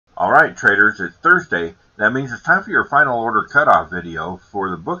Alright traders, it's Thursday. That means it's time for your final order cutoff video for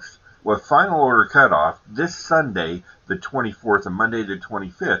the books with final order cutoff this Sunday, the 24th, and Monday, the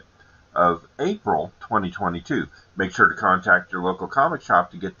 25th of April, 2022. Make sure to contact your local comic shop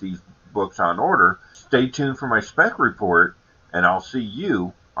to get these books on order. Stay tuned for my spec report, and I'll see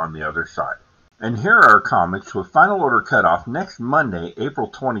you on the other side. And here are our comics with final order cutoff next Monday, April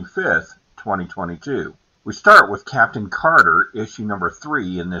 25th, 2022. We start with Captain Carter, issue number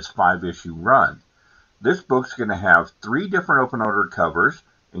 3 in this 5-issue run. This book's going to have 3 different open order covers,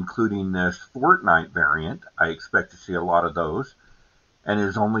 including this Fortnite variant. I expect to see a lot of those, and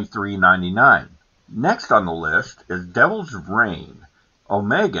is only $3.99. Next on the list is Devil's Reign,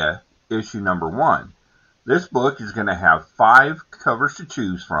 Omega, issue number 1. This book is going to have 5 covers to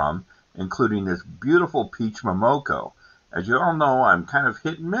choose from, including this beautiful Peach Momoko. As you all know, I'm kind of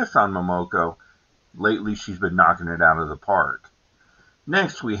hit and miss on Momoko. Lately, she's been knocking it out of the park.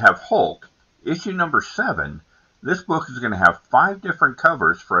 Next, we have Hulk, issue number 7. This book is going to have 5 different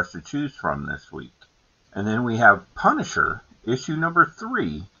covers for us to choose from this week. And then we have Punisher, issue number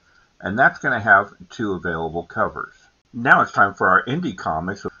 3, and that's going to have 2 available covers. Now it's time for our indie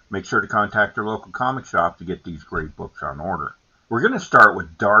comics. Make sure to contact your local comic shop to get these great books on order. We're going to start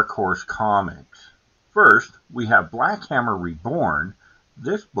with Dark Horse Comics. First, we have Black Hammer Reborn.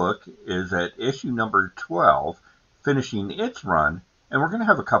 This book is at issue number 12, finishing its run, and we're going to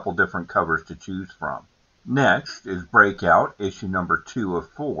have a couple different covers to choose from. Next is Breakout, issue number 2 of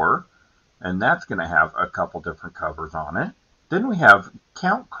 4, and that's going to have a couple different covers on it. Then we have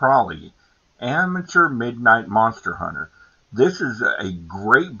Count Crawley, Amateur Midnight Monster Hunter. This is a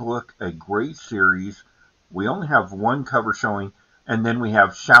great book, a great series. We only have 1 cover showing, and then we have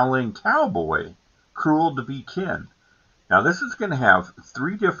Shaolin Cowboy, Cruel to Be Kin. Now this is going to have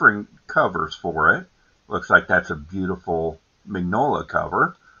 3 different covers for it. Looks like that's a beautiful Magnolia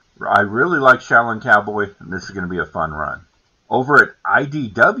cover. I really like Shaolin Cowboy, and this is going to be a fun run. Over at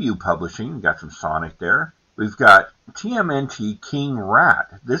IDW Publishing, we got some Sonic there. We've got TMNT King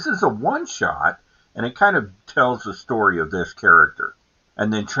Rat. This is a one-shot, and it kind of tells the story of this character.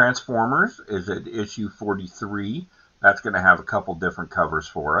 And then Transformers is at issue 43. That's going to have a couple different covers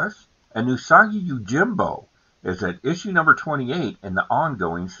for us. And Usagi Yojimbo is at issue number 28 in the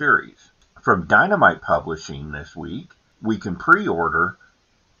ongoing series. From Dynamite Publishing this week, we can pre-order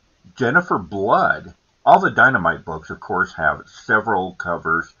Jennifer Blood. All the Dynamite books, of course, have several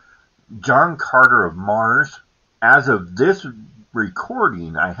covers. John Carter of Mars. As of this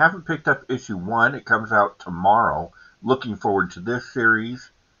recording, I haven't picked up issue 1. It comes out tomorrow. Looking forward to this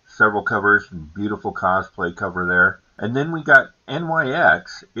series. Several covers, beautiful cosplay cover there. And then we got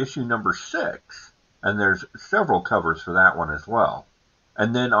NYX, issue number 6. And there's several covers for that one as well.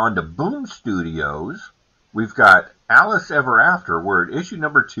 And then on to Boom Studios, we've got Alice Ever After. We're at issue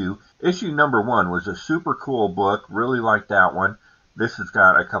number 2. Issue number 1 was a super cool book. Really liked that one. This has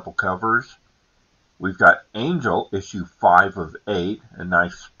got a couple covers. We've got Angel, issue 5 of 8. A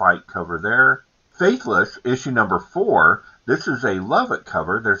nice spike cover there. Faithless, issue number 4. This is a Love It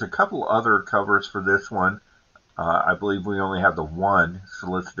cover. There's a couple other covers for this one. I believe we only have the 1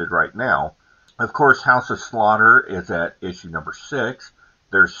 solicited right now. Of course, House of Slaughter is at issue number 6.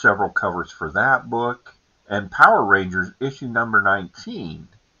 There's several covers for that book. And Power Rangers, issue number 19.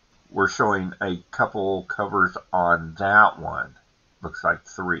 We're showing a couple covers on that one. Looks like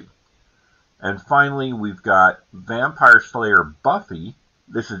 3. And finally, we've got Vampire Slayer Buffy.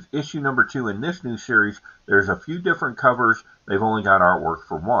 This is issue number 2 in this new series. There's a few different covers. They've only got artwork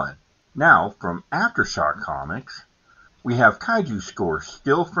for 1. Now, from Aftershock Comics, we have Kaiju Score,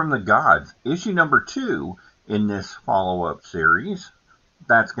 Still from the Gods, issue number 2 in this follow-up series.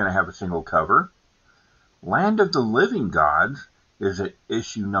 That's going to have a single cover. Land of the Living Gods is at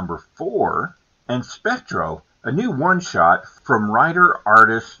issue number 4. And Spectro, a new one-shot from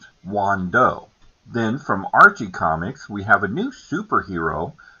writer-artist Wando. Then from Archie Comics, we have a new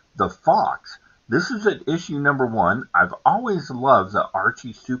superhero, The Fox. This is at issue number 1. I've always loved the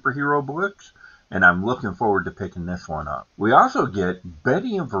Archie superhero books, and I'm looking forward to picking this one up. We also get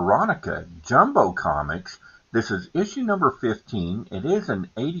Betty and Veronica, Jumbo Comics. This is issue number 15. It is an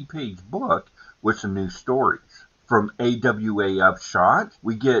 80-page book with some new stories. From AWA Upshot,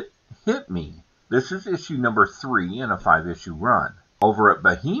 we get Hit Me. This is issue number 3 in a 5-issue run. Over at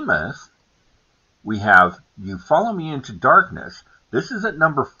Behemoth, we have You Follow Me Into Darkness. This is at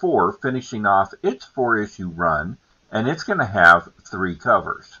number 4, finishing off its 4-issue run, and it's going to have 3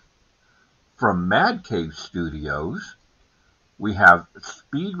 covers. From Mad Cave Studios, we have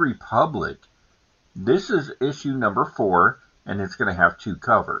Speed Republic. This is issue number 4, and it's going to have 2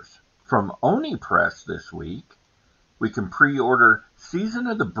 covers. From Oni Press this week, we can pre-order Season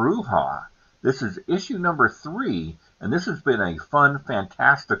of the Bruja. This is issue number 3, and this has been a fun,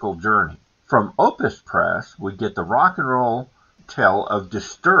 fantastical journey. From Opus Press, we get the rock and roll tale of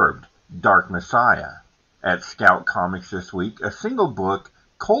Disturbed, Dark Messiah. At Scout Comics this week, a single book,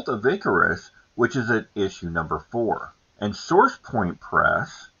 Cult of Icarus, which is at issue number 4. And Source Point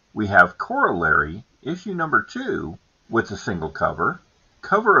Press, we have Corollary, issue number 2, with a single cover.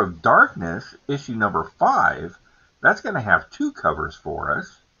 Cover of Darkness, issue number 5. That's going to have 2 covers for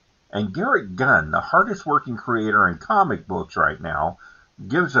us. And Garrett Gunn, the hardest working creator in comic books right now,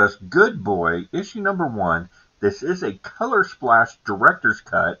 gives us Good Boy, issue number 1. This is a color splash director's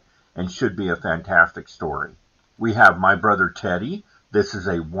cut and should be a fantastic story. We have My Brother Teddy. This is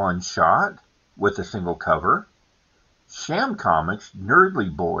a one-shot with a single cover. Sham Comics,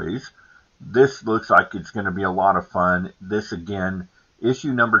 Nerdly Boys. This looks like it's going to be a lot of fun. This again,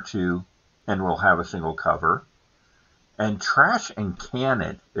 issue number 2, and we'll have a single cover. And Trash and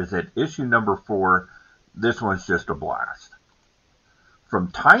Cannon is at issue number 4. This one's just a blast.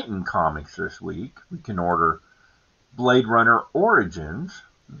 From Titan Comics this week, we can order Blade Runner Origins.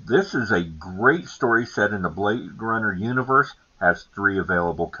 This is a great story set in the Blade Runner universe, has 3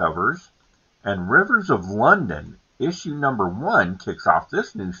 available covers. And Rivers of London, issue number 1, kicks off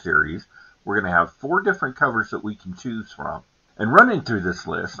this new series. We're going to have 4 different covers that we can choose from. And running through this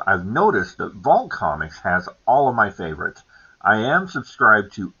list, I've noticed that Vault Comics has all of my favorites. I am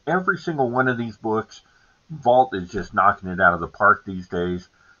subscribed to every single one of these books. Vault is just knocking it out of the park these days.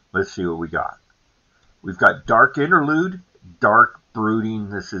 Let's see what we got. We've got Dark Interlude, Dark Brooding.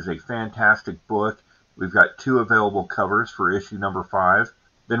 This is a fantastic book. We've got 2 available covers for issue number 5.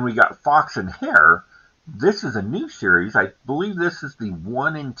 Then we got Fox and Hare. This is a new series. I believe this is the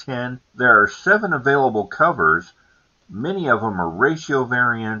 1 in 10. There are 7 available covers. Many of them are ratio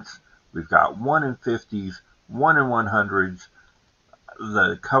variants. We've got 1 in 50s, 1 in 100s.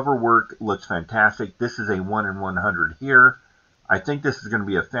 The cover work looks fantastic. This is a 1 in 100 here. I think this is going to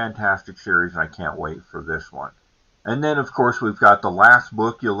be a fantastic series, and I can't wait for this one. And then, of course, we've got The Last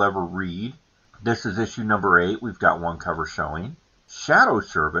Book You'll Ever Read. This is issue number 8. We've got 1 cover showing. Shadow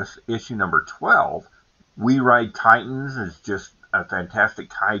Service, issue number 12. We Ride Titans is just a fantastic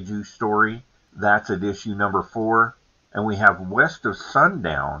kaiju story. That's at issue number 4. And we have West of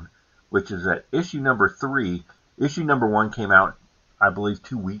Sundown, which is at issue number 3. Issue number 1 came out, I believe,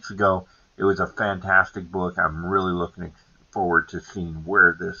 2 weeks ago. It was a fantastic book. I'm really looking forward to seeing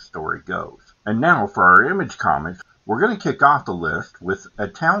where this story goes. And now for our Image Comics, we're going to kick off the list with A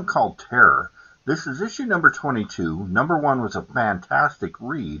Town Called Terror. This is issue number 22. Number 1 was a fantastic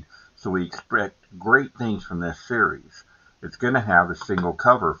read, so we expect great things from this series. It's going to have a single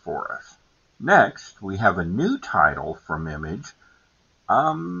cover for us. Next, we have a new title from Image.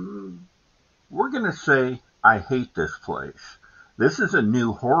 We're going to say, I Hate This Place. This is a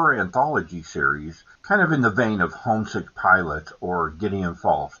new horror anthology series, kind of in the vein of Homesick Pilot or Gideon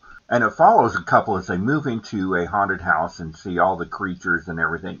Falls. And it follows a couple as they move into a haunted house and see all the creatures and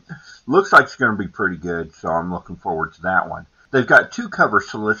everything. Looks like it's going to be pretty good, so I'm looking forward to that one. They've got 2 covers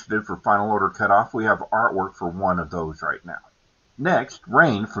solicited for Final Order Cutoff. We have artwork for 1 of those right now. Next,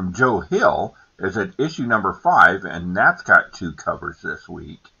 Rain from Joe Hill is at issue number 5, and that's got 2 covers this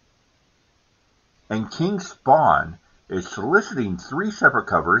week. And King Spawn is soliciting 3 separate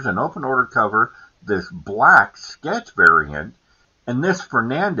covers, an open order cover, this black sketch variant, and this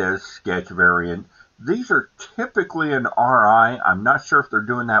Fernandez sketch variant. These are typically an RI. I'm not sure if they're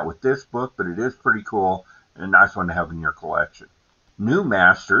doing that with this book, but it is pretty cool and a nice one to have in your collection. New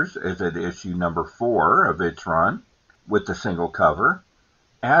Masters is at issue number 4 of its run with the single cover,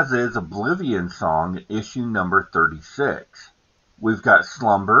 as is Oblivion Song, issue number 36. We've got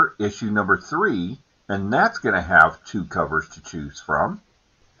Slumber, issue number 3, and that's going to have 2 covers to choose from.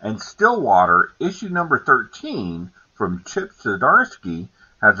 And Stillwater, issue number 13, from Chip Zdarsky,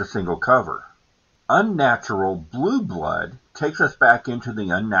 has a single cover. Unnatural Blue Blood takes us back into the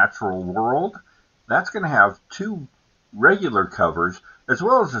unnatural world. That's going to have 2 regular covers, as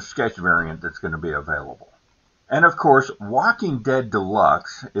well as a sketch variant that's going to be available. And of course, Walking Dead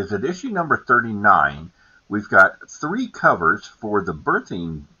Deluxe is at issue number 39. We've got 3 covers for the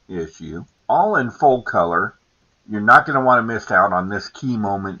birthing issue, all in full color. You're not going to want to miss out on this key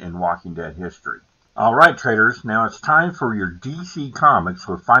moment in Walking Dead history. Alright traders, now it's time for your DC Comics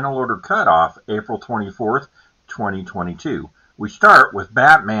with Final Order Cutoff, April 24th, 2022. We start with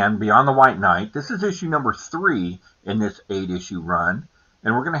Batman Beyond the White Knight. This is issue number 3 in this 8-issue run,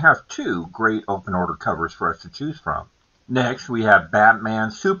 and we're going to have 2 great open order covers for us to choose from. Next, we have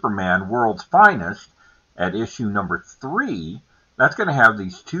Batman Superman World's Finest at issue number 3. That's going to have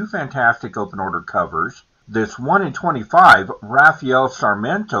these 2 fantastic open order covers. this 1 in 25 Rafael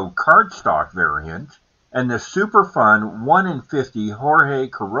Sarmiento cardstock variant, and the super fun 1 in 50 Jorge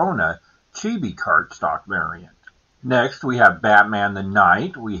Corona chibi cardstock variant. Next, we have Batman the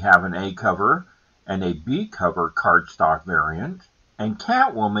Knight. We have an A cover and a B cover cardstock variant. And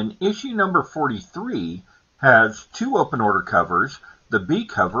Catwoman issue number 43 has 2 open order covers, the B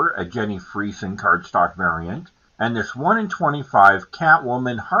cover, a Jenny Friesen cardstock variant, and this 1 in 25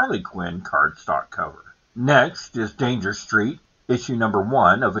 Catwoman Harley Quinn cardstock cover. Next is Danger Street, issue number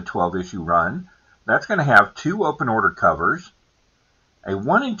 1 of a 12-issue run. That's going to have 2 open order covers, a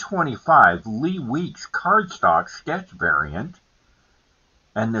 1 in 25 Lee Weeks cardstock sketch variant,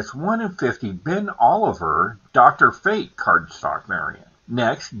 and this 1 in 50 Ben Oliver Dr. Fate cardstock variant.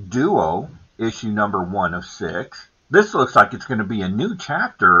 Next, Duo, issue number 1 of 6. This looks like it's going to be a new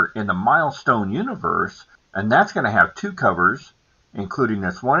chapter in the Milestone universe, and that's going to have 2 covers, including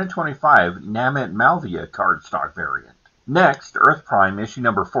this 1 in 25 Namit Malvia cardstock variant. Next, Earth Prime issue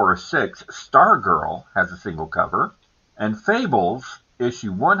number 4 of 6, Stargirl, has a single cover, and Fables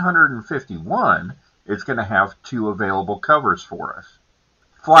issue 151 is going to have 2 available covers for us.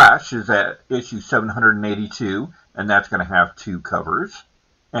 Flash is at issue 782, and that's going to have 2 covers.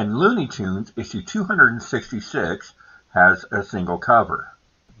 And Looney Tunes issue 266 has a single cover.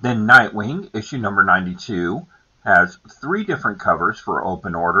 Then Nightwing issue number 92 has 3 different covers for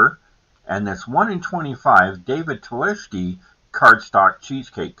open order, and this 1 in 25 David Talevsky cardstock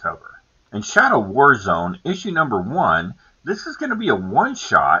cheesecake cover. And Shadow Warzone issue number 1, this is going to be a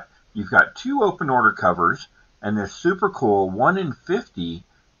one-shot. You've got 2 open order covers, and this super cool 1 in 50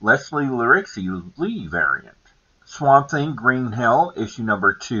 Leslie Lirixie Lee variant. Swamp Thing Green Hell issue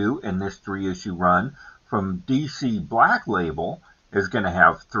number 2 in this 3-issue run from DC Black Label is going to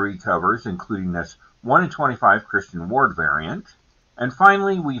have 3 covers, including this 1 in 25 Christian Ward variant. And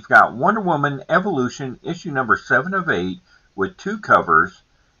finally, we've got Wonder Woman Evolution issue number 7 of 8 with 2 covers,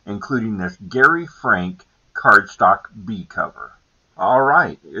 including this Gary Frank cardstock B cover.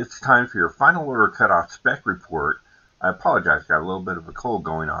 Alright, it's time for your final order cutoff spec report. I apologize, got a little bit of a cold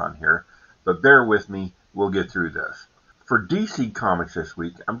going on here, but bear with me, we'll get through this. For DC Comics this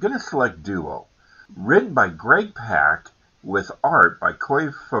week, I'm going to select Duo. Written by Greg Pak with art by Coy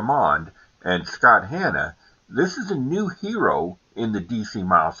Famond and Scott Hanna, this is a new hero in the DC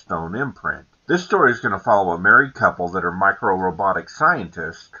Milestone imprint. This story is going to follow a married couple that are micro-robotic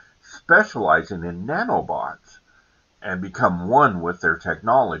scientists specializing in nanobots and become one with their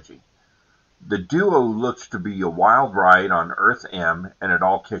technology. The duo looks to be a wild ride on Earth M, and it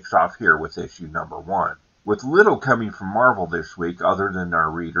all kicks off here with issue number 1. With little coming from Marvel this week other than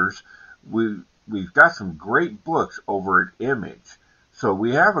our readers, we've got some great books over at Image. So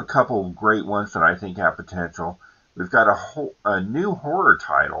we have a couple of great ones that I think have potential. We've got a new horror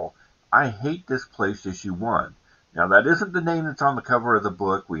title, I Hate This Place issue 1. Now that isn't the name that's on the cover of the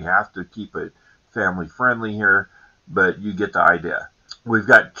book. We have to keep it family friendly here, but you get the idea. We've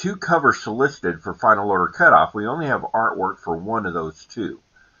got 2 covers solicited for Final Order Cutoff. We only have artwork for 1 of those 2.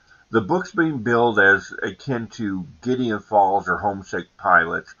 The book's being billed as akin to Gideon Falls or Homesick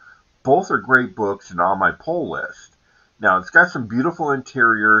Pilots. Both are great books and on my pull list. Now, it's got some beautiful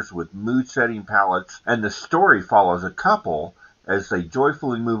interiors with mood-setting palettes, and the story follows a couple as they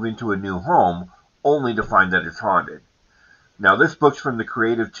joyfully move into a new home, only to find that it's haunted. Now, this book's from the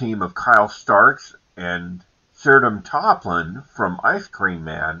creative team of Kyle Starks and Serdum Toplin from Ice Cream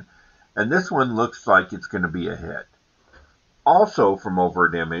Man, and this one looks like it's going to be a hit. Also from over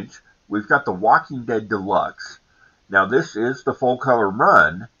at Image, we've got The Walking Dead Deluxe. Now, this is the full-color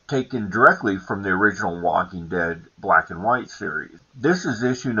run, taken directly from the original Walking Dead Black and White series. This is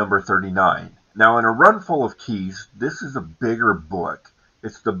issue number 39. Now, in a run full of keys, this is a bigger book.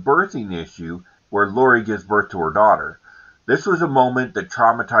 It's the birthing issue where Lori gives birth to her daughter. This was a moment that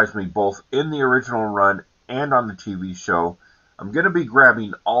traumatized me both in the original run and on the TV show. I'm going to be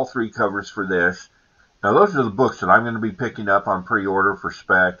grabbing all 3 covers for this. Now, those are the books that I'm going to be picking up on pre-order for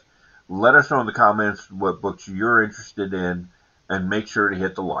spec. Let us know in the comments what books you're interested in, and make sure to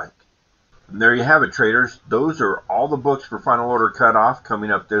hit the like. And there you have it, traders. Those are all the books for Final Order Cutoff coming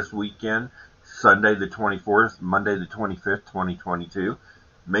up this weekend, Sunday the 24th, Monday the 25th, 2022.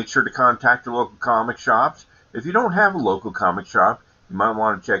 Make sure to contact your local comic shops. If you don't have a local comic shop, you might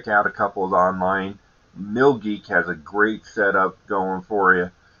want to check out a couple of online. Mill Geek has a great setup going for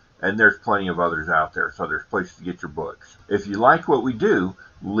you, and there's plenty of others out there, so there's places to get your books. If you like what we do,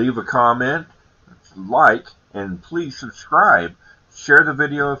 leave a comment, like, and please subscribe. Share the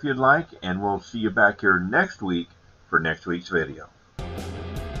video if you'd like, and we'll see you back here next week for next week's video.